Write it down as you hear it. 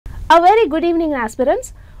A very good evening,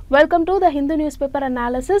 aspirants. Welcome to the Hindu newspaper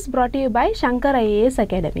analysis brought to you by Shankar IAS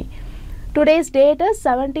Academy. Today's date is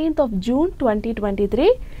 17th of June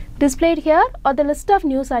 2023. Displayed here are the list of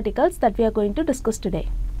news articles that we are going to discuss today.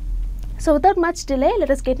 So without much delay, let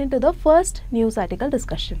us get into the first news article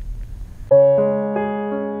discussion.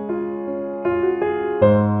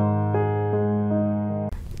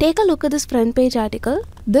 Take a look at this front page article.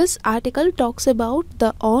 This article talks about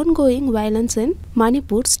the ongoing violence in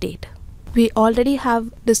Manipur state. We already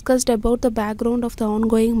have discussed about the background of the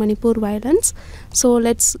ongoing Manipur violence. So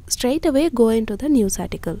let's straight away go into the news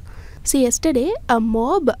article. See, yesterday a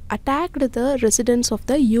mob attacked the residence of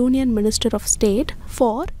the Union Minister of State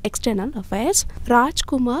for External Affairs,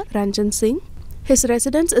 Rajkumar Ranjan Singh. His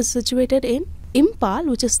residence is situated in Imphal,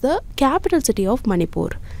 which is the capital city of Manipur.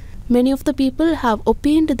 Many of the people have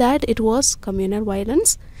opined that it was communal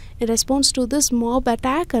violence. In response to this mob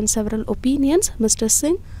attack and several opinions, Mr.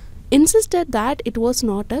 Singh insisted that it was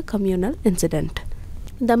not a communal incident.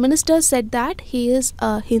 The minister said that he is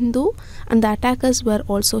a Hindu and the attackers were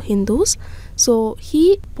also Hindus. So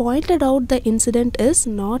he pointed out the incident is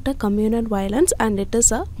not a communal violence and it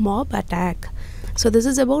is a mob attack. So this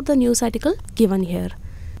is about the news article given here.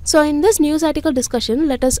 So in this news article discussion,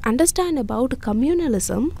 let us understand about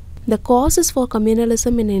communalism, the causes for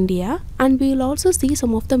communalism in India, and we will also see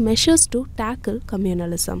some of the measures to tackle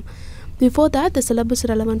communalism. Before that, the syllabus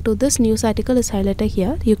relevant to this news article is highlighted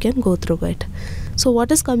here. You can go through it. So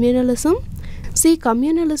what is communalism? See,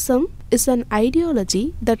 communalism is an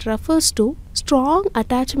ideology that refers to strong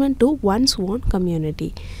attachment to one's own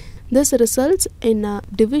community. This results in a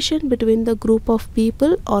division between the group of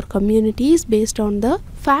people or communities based on the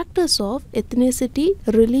factors of ethnicity,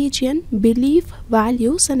 religion, belief,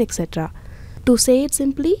 values, and etc. To say it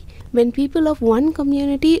simply, when people of one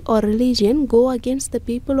community or religion go against the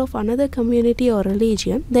people of another community or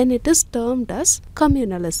religion, then it is termed as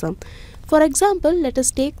communalism. For example, let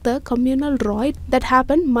us take the communal riot that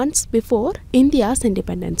happened months before India's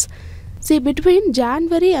independence. See, between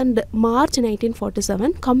January and March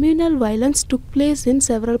 1947, communal violence took place in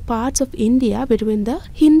several parts of India between the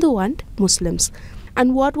Hindu and Muslims.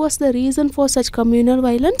 And what was the reason for such communal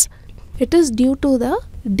violence? It is due to the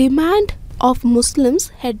demand of Muslims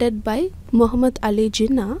headed by Muhammad Ali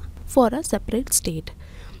Jinnah for a separate state.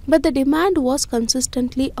 But the demand was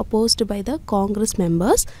consistently opposed by the Congress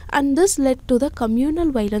members, and this led to the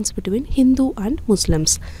communal violence between Hindu and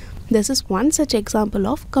Muslims. This is one such example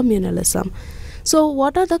of communalism. So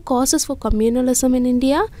what are the causes for communalism in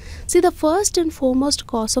India? See, the first and foremost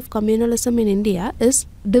cause of communalism in India is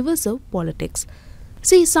divisive politics.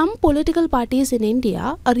 See, some political parties in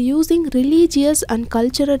India are using religious and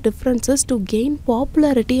cultural differences to gain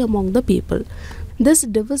popularity among the people. This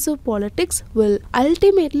divisive politics will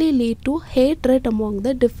ultimately lead to hatred among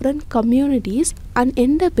the different communities and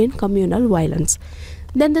end up in communal violence.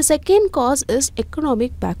 Then the second cause is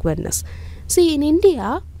economic backwardness. See, in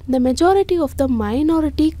India, the majority of the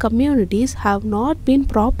minority communities have not been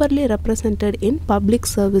properly represented in public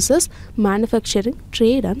services, manufacturing,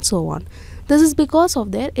 trade, and so on. This is because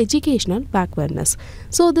of their educational backwardness.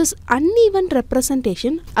 So this uneven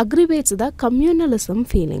representation aggravates the communalism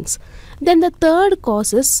feelings. Then the third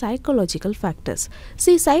cause is psychological factors.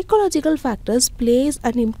 See, psychological factors plays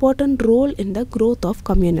an important role in the growth of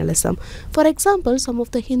communalism. For example, some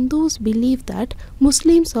of the Hindus believe that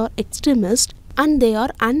Muslims are extremists and they are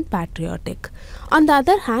unpatriotic. On the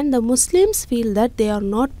other hand, the Muslims feel that they are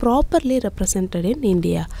not properly represented in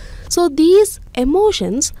India. So these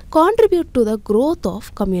emotions contribute to the growth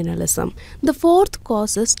of communalism. The fourth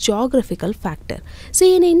cause is geographical factor.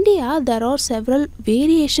 See, in India, there are several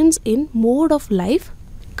variations in mode of life,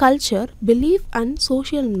 culture, belief, and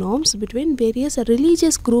social norms between various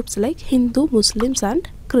religious groups like Hindu, Muslims, and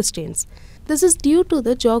Christians. This is due to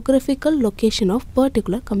the geographical location of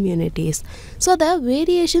particular communities. So the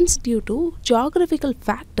variations due to geographical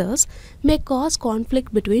factors may cause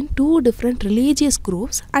conflict between two different religious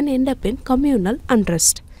groups and end up in communal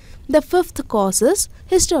unrest. The fifth cause is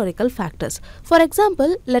historical factors. For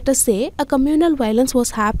example, let us say a communal violence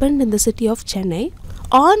was happened in the city of Chennai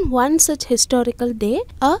on one such historical day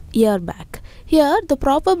a year back. Here, the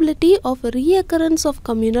probability of reoccurrence of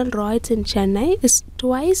communal riots in Chennai is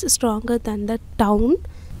twice stronger than the town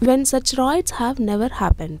when such riots have never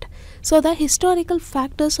happened. So the historical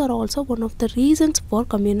factors are also one of the reasons for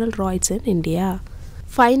communal riots in India.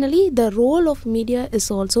 Finally, the role of media is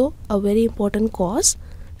also a very important cause.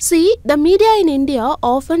 See, the media in India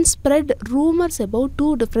often spread rumors about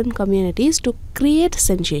two different communities to create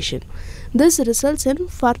sensation. This results in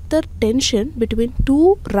further tension between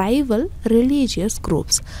two rival religious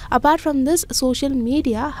groups. Apart from this, social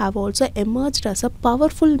media have also emerged as a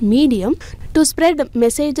powerful medium to spread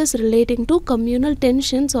messages relating to communal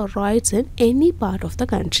tensions or riots in any part of the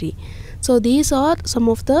country. So these are some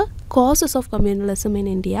of the causes of communalism in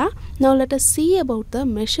India. Now let us see about the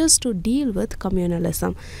measures to deal with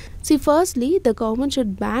communalism. See, firstly, the government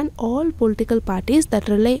should ban all political parties that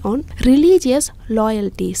rely on religious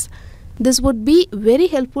loyalties. This would be very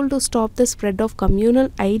helpful to stop the spread of communal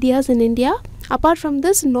ideas in India. Apart from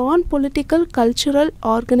this, non-political cultural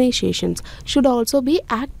organizations should also be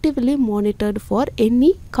actively monitored for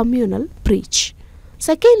any communal breach.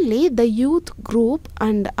 Secondly, the youth group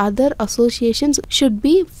and other associations should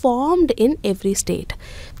be formed in every state.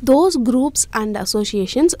 Those groups and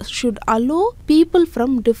associations should allow people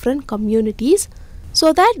from different communities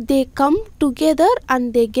so that they come together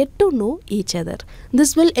and they get to know each other.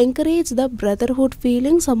 This will encourage the brotherhood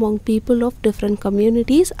feelings among people of different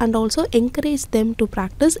communities and also encourage them to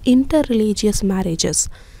practice interreligious marriages.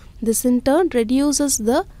 This in turn reduces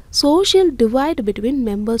the social divide between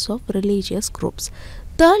members of religious groups.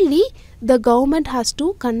 Thirdly, the government has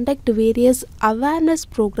to conduct various awareness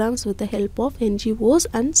programs with the help of NGOs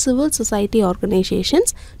and civil society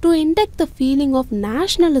organizations to inject the feeling of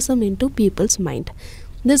nationalism into people's mind.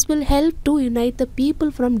 This will help to unite the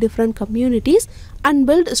people from different communities and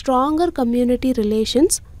build stronger community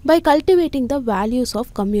relations by cultivating the values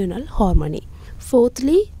of communal harmony.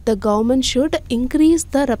 Fourthly, the government should increase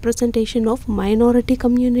the representation of minority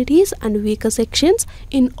communities and weaker sections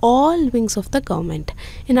in all wings of the government.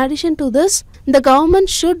 In addition to this, the government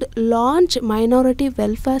should launch minority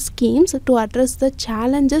welfare schemes to address the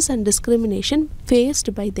challenges and discrimination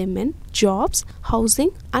faced by them in jobs,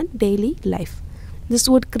 housing, and daily life. This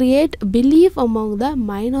would create belief among the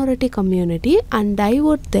minority community and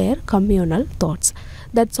divert their communal thoughts.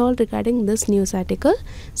 That's all regarding this news article.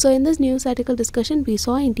 So in this news article discussion, we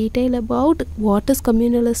saw in detail about what is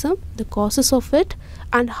communalism, the causes of it,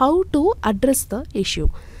 and how to address the issue.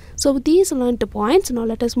 So with these learned points, now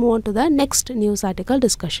let us move on to the next news article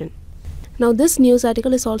discussion. Now this news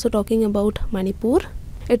article is also talking about Manipur.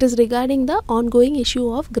 It is regarding the ongoing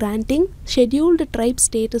issue of granting scheduled tribe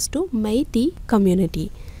status to Meiteis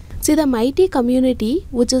community. See, the Meiteis community,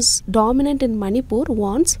 which is dominant in Manipur,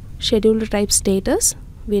 wants scheduled tribe status.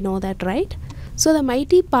 We know that, right? So the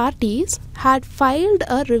Meiteis parties had filed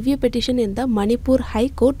a review petition in the Manipur High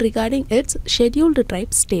Court regarding its scheduled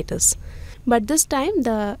tribe status. But this time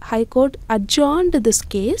the High Court adjourned this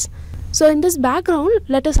case. So in this background,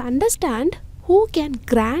 let us understand who can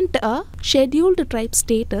grant a scheduled tribe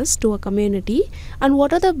status to a community and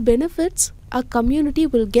what are the benefits a community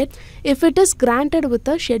will get if it is granted with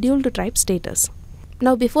a scheduled tribe status.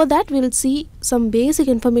 Now before that, we will see some basic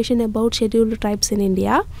information about scheduled tribes in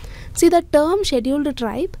India. See, the term scheduled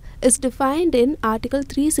tribe is defined in Article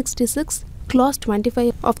 366, Clause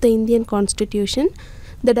 25 of the Indian Constitution.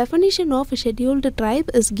 The definition of a scheduled tribe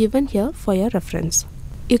is given here for your reference.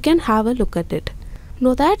 You can have a look at it.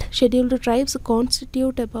 Know that scheduled tribes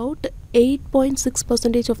constitute about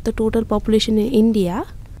 8.6% of the total population in India,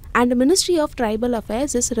 and the Ministry of Tribal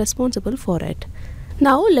Affairs is responsible for it.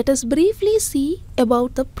 Now let us briefly see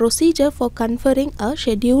about the procedure for conferring a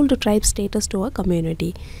scheduled tribe status to a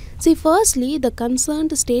community. See, firstly, the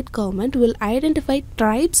concerned state government will identify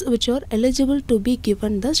tribes which are eligible to be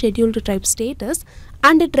given the scheduled tribe status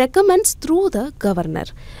and it recommends through the governor.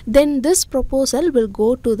 Then this proposal will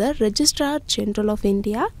go to the Registrar General of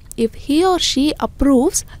India. If he or she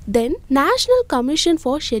approves, then National Commission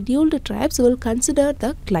for Scheduled Tribes will consider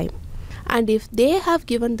the claim. And if they have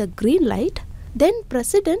given the green light, then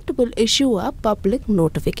President will issue a public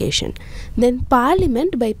notification. Then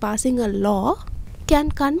Parliament, by passing a law, can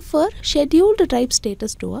confer scheduled tribe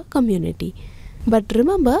status to a community. But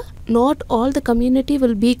remember, not all the community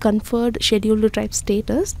will be conferred scheduled tribe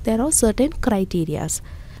status. There are certain criteria.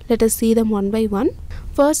 Let us see them one by one.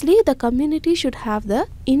 Firstly, the community should have the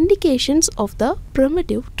indications of the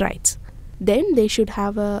primitive tribes. Then they should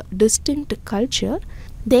have a distinct culture.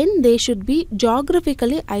 Then they should be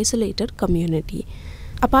geographically isolated community.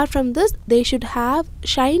 Apart from this, they should have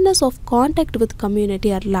shyness of contact with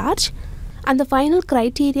community at large. And the final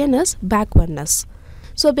criterion is backwardness.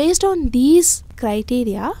 So based on these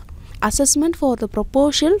criteria, assessment for the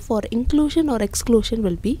proposal for inclusion or exclusion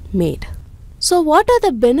will be made. So what are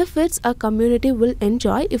the benefits a community will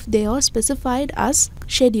enjoy if they are specified as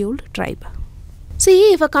scheduled tribe?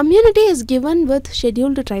 See, if a community is given with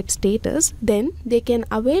scheduled tribe status, then they can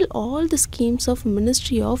avail all the schemes of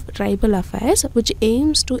Ministry of Tribal Affairs which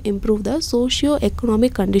aims to improve the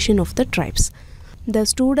socio-economic condition of the tribes. The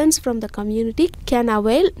students from the community can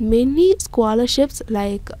avail many scholarships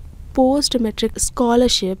like post-metric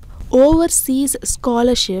scholarship, overseas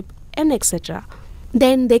scholarship, and etc.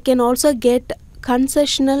 Then they can also get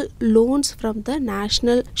concessional loans from the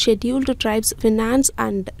National Scheduled Tribes Finance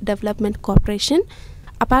and Development Corporation.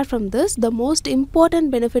 Apart from this, the most important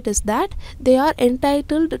benefit is that they are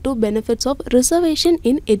entitled to benefits of reservation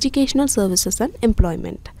in educational services and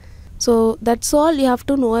employment. So that's all you have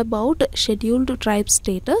to know about scheduled tribe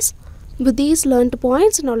status. With these learned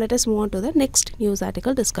points, now let us move on to the next news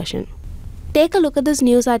article discussion. Take a look at this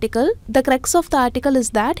news article. The crux of the article is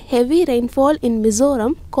that heavy rainfall in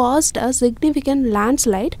Mizoram caused a significant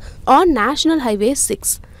landslide on National Highway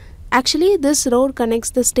 6. Actually, this road connects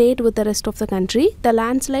the state with the rest of the country. The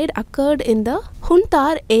landslide occurred in the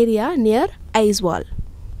Huntar area near Aizwal.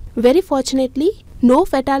 Very fortunately, no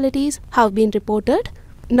fatalities have been reported.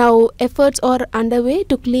 Now, efforts are underway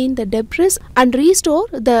to clean the debris and restore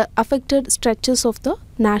the affected stretches of the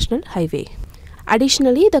national highway.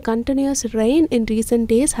 Additionally, the continuous rain in recent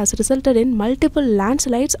days has resulted in multiple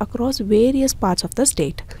landslides across various parts of the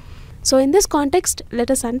state. So in this context,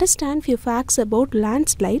 let us understand few facts about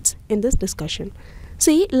landslides in this discussion.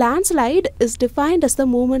 See, landslide is defined as the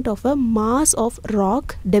movement of a mass of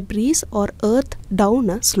rock, debris or earth down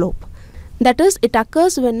a slope. That is, it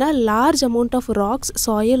occurs when a large amount of rocks,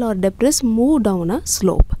 soil or debris move down a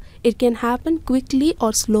slope. It can happen quickly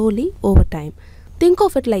or slowly over time. Think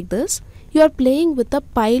of it like this. You are playing with a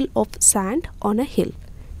pile of sand on a hill.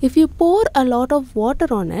 If you pour a lot of water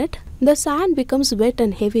on it, the sand becomes wet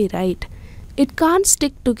and heavy, right? It can't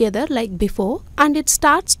stick together like before and it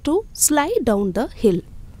starts to slide down the hill.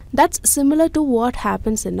 That's similar to what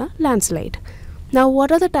happens in a landslide. Now,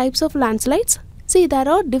 what are the types of landslides? See, there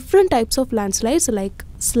are different types of landslides like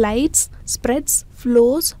slides, spreads,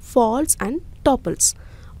 flows, falls and topples.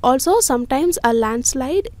 Also, sometimes a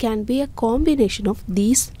landslide can be a combination of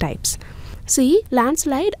these types. See,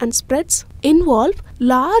 landslide and spreads involve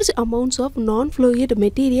large amounts of non-fluid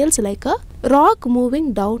materials like a rock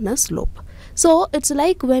moving down a slope. So, it's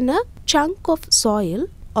like when a chunk of soil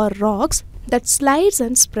or rocks that slides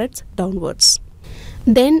and spreads downwards.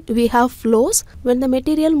 Then we have flows. When the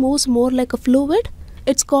material moves more like a fluid,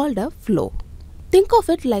 it's called a flow. Think of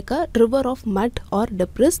it like a river of mud or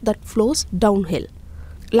debris that flows downhill.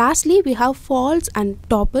 Lastly, we have falls and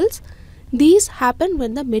topples. These happen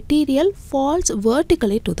when the material falls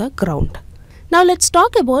vertically to the ground. Now let's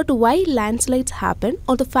talk about why landslides happen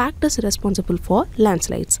or the factors responsible for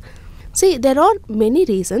landslides. See, there are many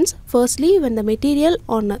reasons. Firstly, when the material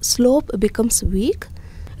on a slope becomes weak.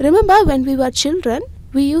 Remember when we were children,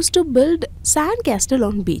 we used to build sandcastle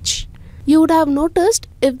on beach. You would have noticed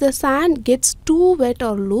if the sand gets too wet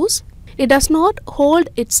or loose, it does not hold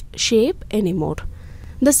its shape anymore.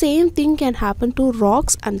 The same thing can happen to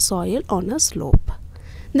rocks and soil on a slope.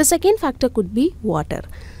 The second factor could be water.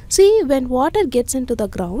 See, when water gets into the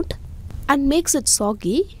ground and makes it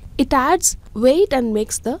soggy, it adds weight and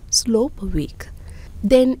makes the slope weak.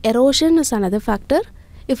 Then erosion is another factor.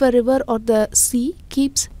 If a river or the sea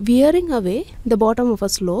keeps veering away the bottom of a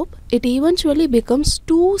slope, it eventually becomes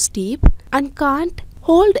too steep and can't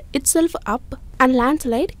hold itself up and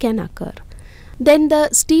landslide can occur. Then the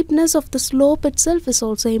steepness of the slope itself is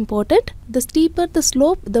also important. The steeper the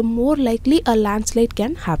slope, the more likely a landslide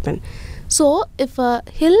can happen. So if a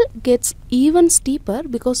hill gets even steeper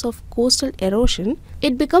because of coastal erosion,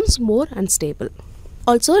 it becomes more unstable.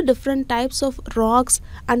 Also, different types of rocks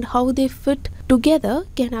and how they fit together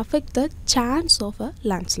can affect the chance of a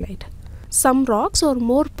landslide. Some rocks are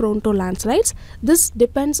more prone to landslides. This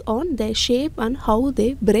depends on their shape and how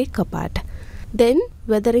they break apart. Then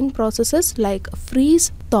weathering processes like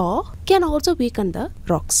freeze-thaw can also weaken the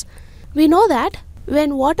rocks. We know that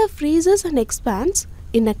when water freezes and expands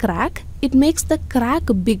in a crack, it makes the crack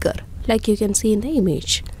bigger, like you can see in the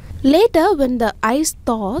image. Later, when the ice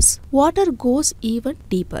thaws, water goes even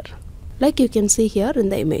deeper, like you can see here in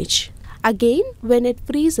the image. Again, when it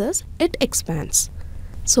freezes, it expands.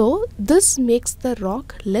 So this makes the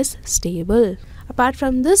rock less stable. Apart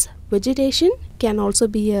from this, vegetation can also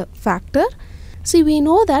be a factor. See, we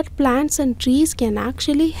know that plants and trees can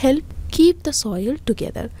actually help keep the soil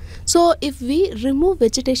together. So if we remove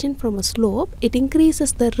vegetation from a slope, it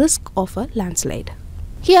increases the risk of a landslide.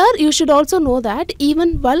 Here you should also know that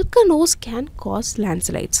even volcanoes can cause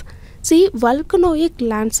landslides. See, volcanoic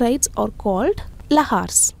landslides are called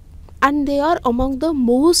lahars and they are among the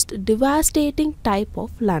most devastating type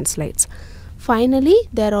of landslides. Finally,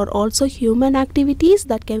 there are also human activities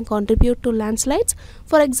that can contribute to landslides.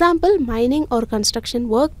 For example, mining or construction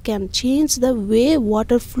work can change the way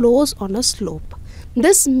water flows on a slope.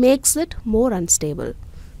 This makes it more unstable.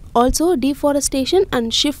 Also, deforestation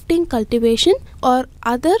and shifting cultivation are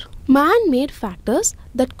other man-made factors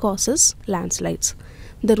that causes landslides.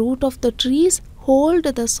 The root of the trees hold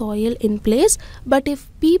the soil in place, but if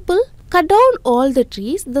people cut down all the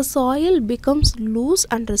trees, the soil becomes loose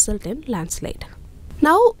and result in landslide.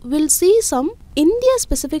 Now we'll see some India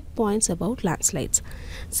specific points about landslides.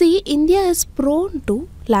 See, India is prone to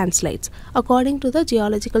landslides. According to the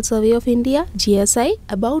Geological Survey of India, GSI,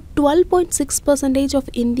 about 12.6% of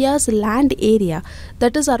India's land area,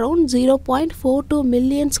 that is around 0.42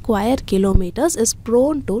 million square kilometers, is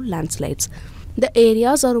prone to landslides. The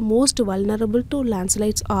areas are most vulnerable to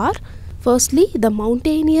landslides are: firstly, the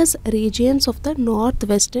mountainous regions of the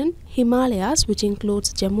northwestern Himalayas, which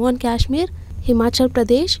includes Jammu and Kashmir, Himachal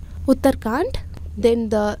Pradesh, Uttarakhand. Then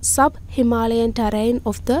the sub-Himalayan terrain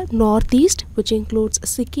of the northeast, which includes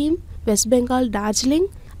Sikkim, West Bengal, Darjeeling,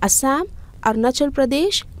 Assam, Arunachal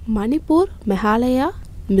Pradesh, Manipur, Meghalaya,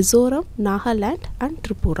 Mizoram, Nagaland and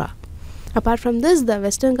Tripura. Apart from this, the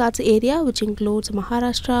Western Ghats area, which includes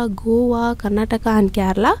Maharashtra, Goa, Karnataka and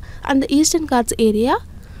Kerala, and the Eastern Ghats area,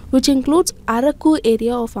 which includes Araku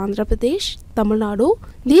area of Andhra Pradesh, Tamil Nadu.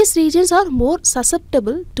 These regions are more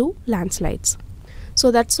susceptible to landslides. So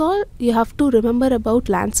that's all you have to remember about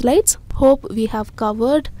landslides. Hope we have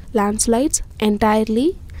covered landslides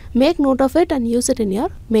entirely. Make note of it and use it in your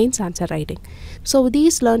mains answer writing. So with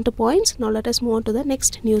these learned points, now let us move on to the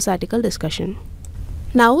next news article discussion.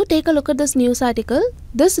 Now take a look at this news article.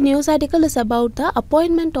 This news article is about the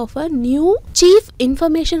appointment of a new Chief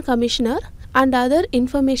Information Commissioner and other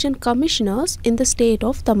information commissioners in the state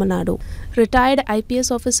of Tamil Nadu. Retired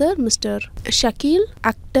IPS officer Mr. Shakil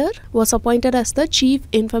Akhtar was appointed as the Chief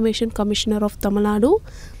Information Commissioner of Tamil Nadu.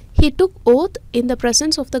 He took oath in the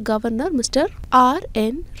presence of the Governor Mr.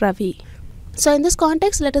 R.N. Ravi. So in this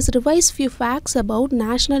context, let us revise few facts about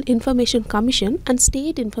National Information Commission and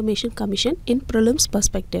State Information Commission in prelims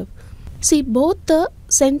perspective. See, both the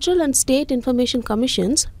Central and State Information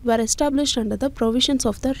Commissions were established under the provisions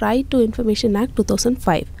of the Right to Information Act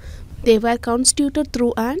 2005. They were constituted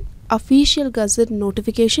through an official gazette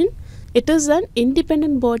notification. It is an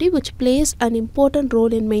independent body which plays an important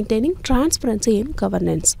role in maintaining transparency in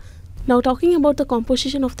governance. Now talking about the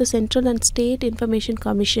composition of the Central and State Information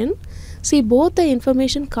Commission, see, both the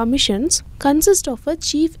Information Commissions consist of a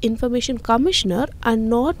Chief Information Commissioner and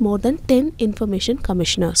not more than 10 Information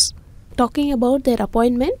Commissioners. Talking about their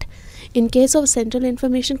appointment, in case of Central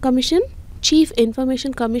Information Commission, Chief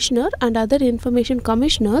Information Commissioner and other Information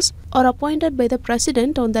Commissioners are appointed by the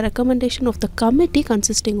President on the recommendation of the committee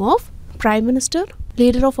consisting of Prime Minister,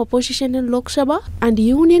 Leader of Opposition in Lok Sabha and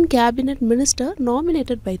Union Cabinet Minister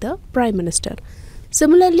nominated by the Prime Minister.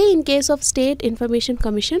 Similarly, in case of State Information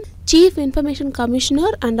Commission, Chief Information Commissioner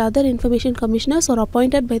and other Information Commissioners are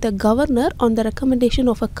appointed by the Governor on the recommendation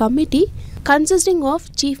of a committee consisting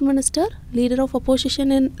of Chief Minister, Leader of Opposition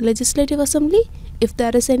in Legislative Assembly, if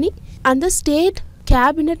there is any, and the State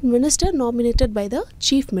Cabinet Minister nominated by the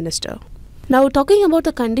Chief Minister. Now talking about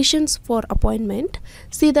the conditions for appointment,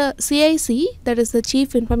 see, the CIC, that is the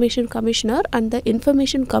Chief Information Commissioner, and the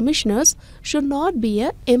Information Commissioners should not be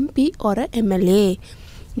a MP or a MLA.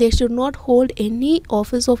 They should not hold any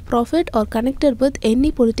office of profit or connected with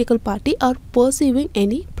any political party or pursuing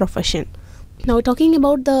any profession. Now talking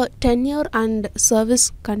about the tenure and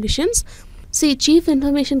service conditions, see, Chief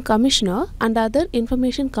Information Commissioner and other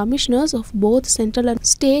Information Commissioners of both Central and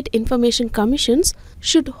State Information Commissions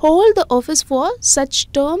should hold the office for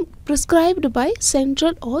such term prescribed by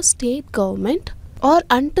Central or State Government or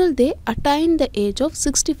until they attain the age of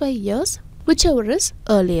 65 years, whichever is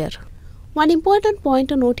earlier. One important point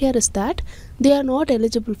to note here is that they are not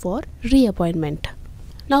eligible for reappointment.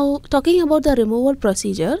 Now talking about the removal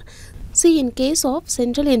procedure, see, in case of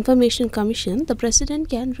Central Information Commission, the President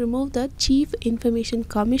can remove the Chief Information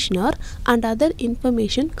Commissioner and other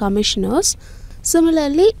Information Commissioners.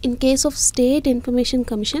 Similarly, in case of State Information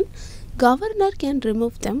Commission, Governor can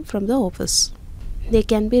remove them from the office. They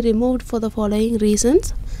can be removed for the following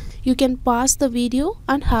reasons. You can pause the video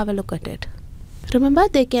and have a look at it. Remember,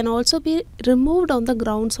 they can also be removed on the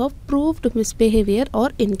grounds of proved misbehavior or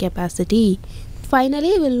incapacity.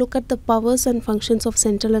 Finally, we'll look at the powers and functions of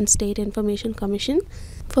Central and State Information Commission.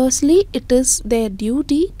 Firstly, it is their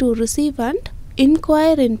duty to receive and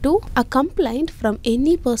inquire into a complaint from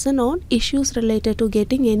any person on issues related to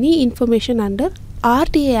getting any information under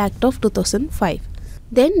RTA Act of 2005.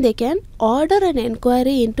 then they can order an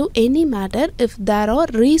inquiry into any matter if there are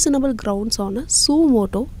reasonable grounds on a suo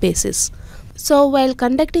motu basis. So while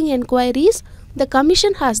conducting inquiries, the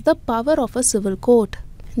Commission has the power of a civil court.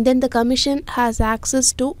 Then the Commission has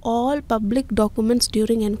access to all public documents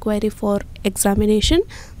during inquiry for examination.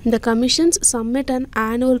 The Commissions submit an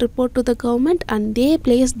annual report to the government and they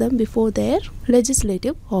place them before their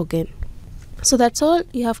legislative organ. So that's all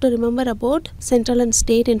you have to remember about Central and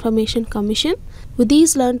State Information Commission. With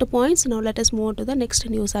these learned points, now let us move on to the next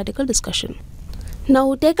news article discussion.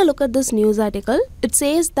 Now take a look at this news article. It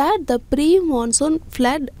says that the pre-monsoon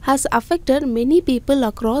flood has affected many people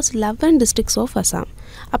across 11 districts of Assam.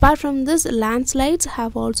 Apart from this, landslides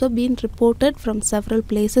have also been reported from several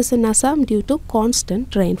places in Assam due to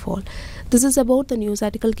constant rainfall. This is about the news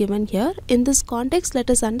article given here. In this context,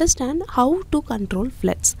 let us understand how to control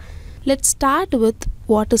floods. Let's start with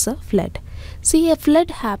what is a flood. See, a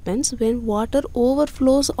flood happens when water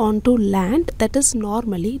overflows onto land that is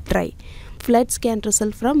normally dry. Floods can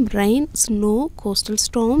result from rain, snow, coastal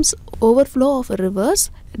storms, overflow of rivers,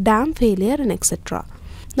 dam failure, and etc.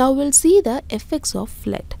 Now we'll see the effects of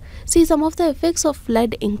flood. See, some of the effects of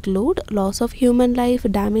flood include loss of human life,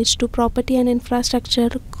 damage to property and infrastructure,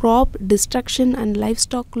 crop destruction and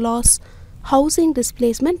livestock loss, housing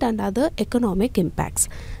displacement, and other economic impacts.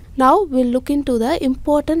 Now we'll look into the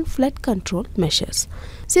important flood control measures.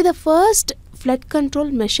 See, the first flood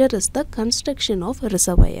control measure is the construction of a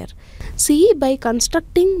reservoir. See, by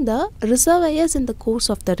constructing the reservoirs in the course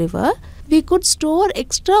of the river, we could store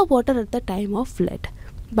extra water at the time of flood.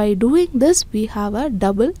 By doing this, we have a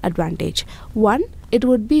double advantage. One, it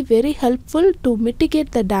would be very helpful to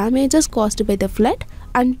mitigate the damages caused by the flood,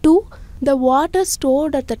 and two, the water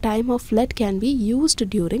stored at the time of flood can be used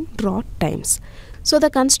during drought times. So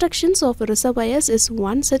the constructions of reservoirs is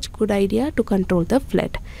one such good idea to control the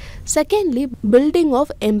flood. Secondly, building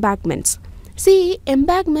of embankments. See,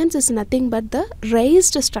 embankments is nothing but the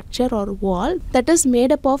raised structure or wall that is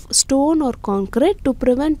made up of stone or concrete to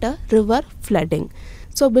prevent a river flooding.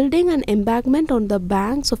 So building an embankment on the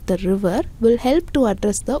banks of the river will help to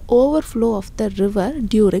address the overflow of the river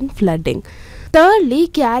during flooding. Thirdly,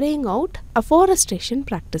 carrying out afforestation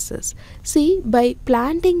practices. See, by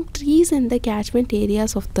planting trees in the catchment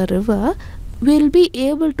areas of the river, we will be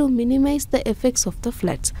able to minimize the effects of the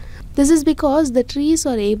floods. This is because the trees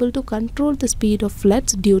are able to control the speed of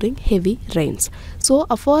floods during heavy rains. So,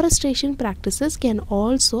 afforestation practices can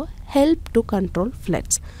also help to control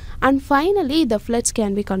floods. And finally, the floods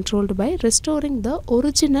can be controlled by restoring the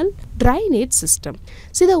original drainage system.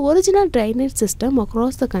 See, the original drainage system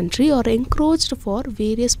across the country are encroached for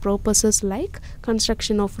various purposes like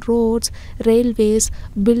construction of roads, railways,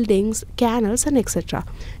 buildings, canals, and etc.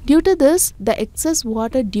 Due to this, the excess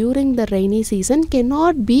water during the rainy season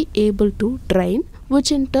cannot be able to drain,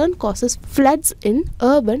 which in turn causes floods in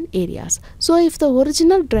urban areas. So if the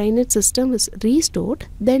original drainage system is restored,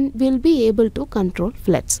 then we'll be able to control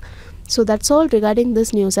floods. So that's all regarding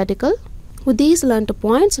this news article. With these learned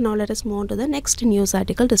points, now let us move on to the next news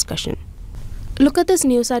article discussion. Look at this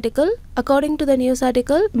news article. According to the news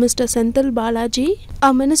article, Mr. Senthil Balaji,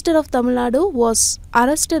 a minister of Tamil Nadu, was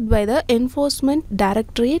arrested by the Enforcement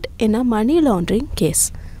Directorate in a money laundering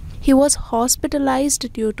case. He was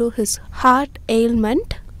hospitalized due to his heart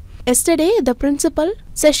ailment. Yesterday, the Principal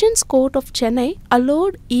Sessions Court of Chennai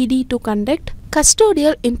allowed ED to conduct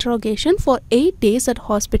custodial interrogation for 8 days at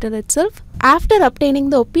hospital itself after obtaining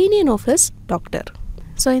the opinion of his doctor.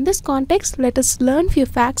 So in this context, let us learn few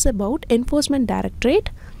facts about Enforcement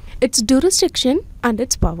Directorate, its jurisdiction and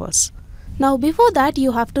its powers. Now before that,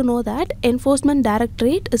 you have to know that Enforcement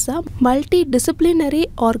Directorate is a multidisciplinary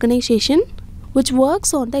organization which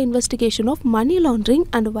works on the investigation of money laundering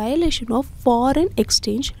and violation of foreign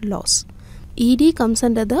exchange laws. ED comes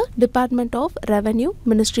under the Department of Revenue,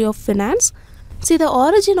 Ministry of Finance. See, the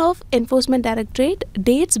origin of Enforcement Directorate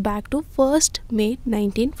dates back to 1st May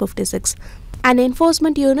 1956. An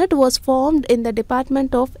enforcement unit was formed in the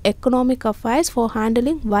Department of Economic Affairs for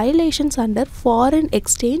handling violations under Foreign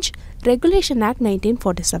Exchange Regulation Act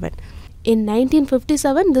 1947. In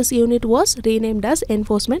 1957, this unit was renamed as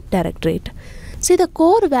Enforcement Directorate. See, the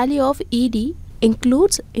core value of ED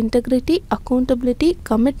includes integrity, accountability,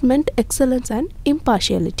 commitment, excellence, and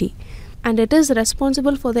impartiality. And it is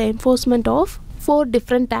responsible for the enforcement of 4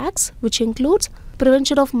 different acts, which includes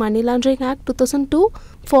Prevention of Money Laundering Act 2002,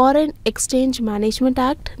 Foreign Exchange Management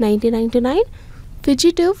Act 1999,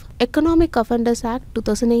 Fugitive Economic Offenders Act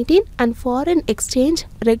 2018, and Foreign Exchange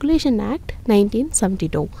Regulation Act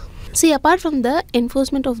 1972. See, apart from the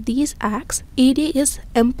enforcement of these acts, ED is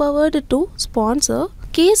empowered to sponsor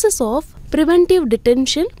cases of preventive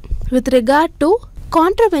detention with regard to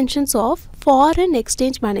Contraventions of Foreign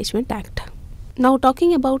Exchange Management Act. Now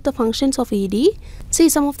talking about the functions of ED, see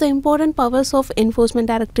some of the important powers of Enforcement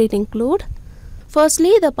Directorate include: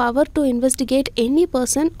 firstly, the power to investigate any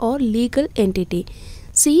person or legal entity.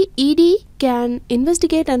 See, ED can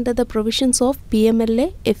investigate under the provisions of PMLA,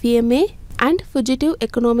 FEMA and Fugitive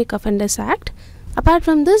Economic Offenders Act. Apart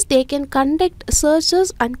from this, they can conduct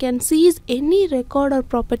searches and can seize any record or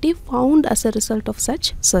property found as a result of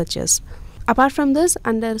such searches. Apart from this,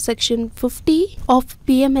 under section 50 of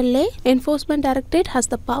PMLA, Enforcement Directorate has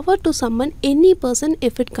the power to summon any person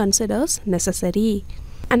if it considers necessary.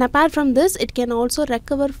 And apart from this, it can also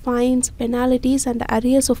recover fines, penalties and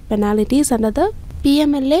arrears of penalties under the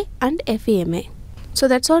PMLA and FEMA. So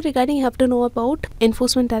that's all regarding you have to know about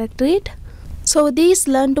Enforcement Directorate. So these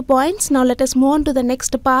learned points. Now let us move on to the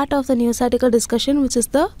next part of the news article discussion, which is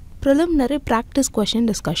the preliminary practice question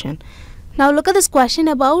discussion. Now look at this question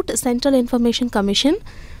about Central Information Commission.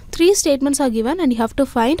 3 statements are given and you have to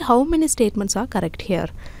find how many statements are correct here.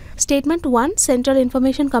 Statement 1, Central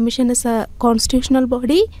Information Commission is a constitutional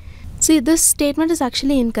body. See, this statement is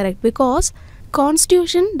actually incorrect because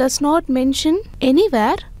Constitution does not mention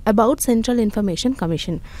anywhere about Central Information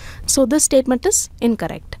Commission. So this statement is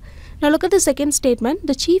incorrect. Now look at the second statement.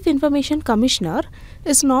 The Chief Information Commissioner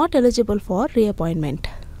is not eligible for reappointment.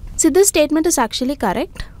 See, this statement is actually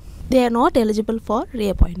correct. They are not eligible for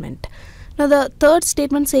reappointment. Now the third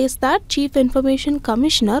statement says that Chief Information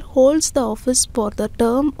Commissioner holds the office for the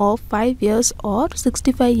term of 5 years or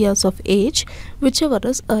 65 years of age, whichever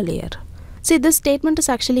is earlier. See, this statement is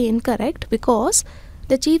actually incorrect because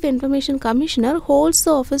the Chief Information Commissioner holds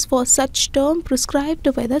the office for such term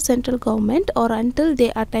prescribed by the central government or until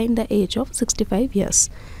they attain the age of 65 years,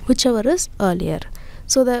 whichever is earlier.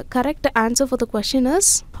 So the correct answer for the question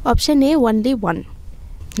is option A, only 1.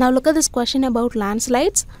 Now look at this question about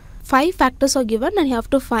landslides. 5 factors are given and you have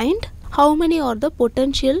to find how many are the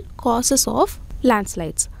potential causes of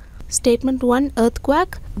landslides. Statement 1,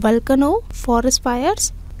 earthquake, volcano, forest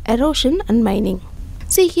fires, erosion and mining.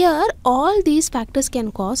 See, here all these factors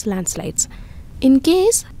can cause landslides. In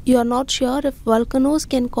case you are not sure if volcanoes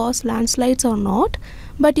can cause landslides or not,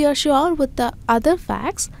 but you are sure with the other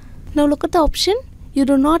facts, now look at the option. You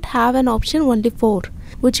do not have an option, only 4,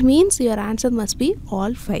 which means your answer must be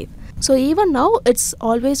all 5. So even now it's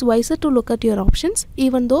always wiser to look at your options,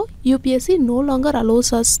 even though UPSC no longer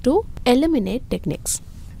allows us to eliminate techniques.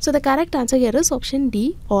 So the correct answer here is option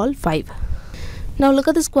D, all 5. Now look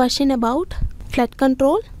at this question about flood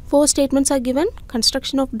control. 4 statements are given: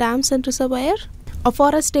 construction of dams and reservoir,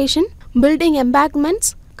 afforestation, building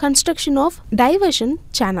embankments, construction of diversion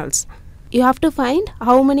channels. You have to find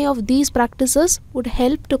how many of these practices would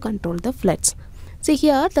help to control the floods. See,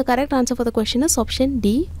 here the correct answer for the question is option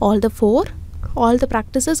D, all the 4. All the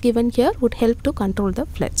practices given here would help to control the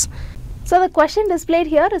floods. So the question displayed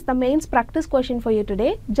here is the mains practice question for you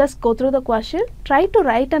today. Just go through the question, try to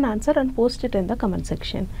write an answer and post it in the comment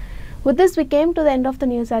section. With this, we came to the end of the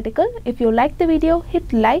news article. If you like the video,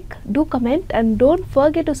 hit like, do comment and don't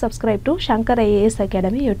forget to subscribe to Shankar IAS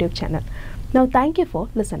Academy YouTube channel. Now thank you for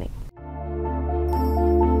listening.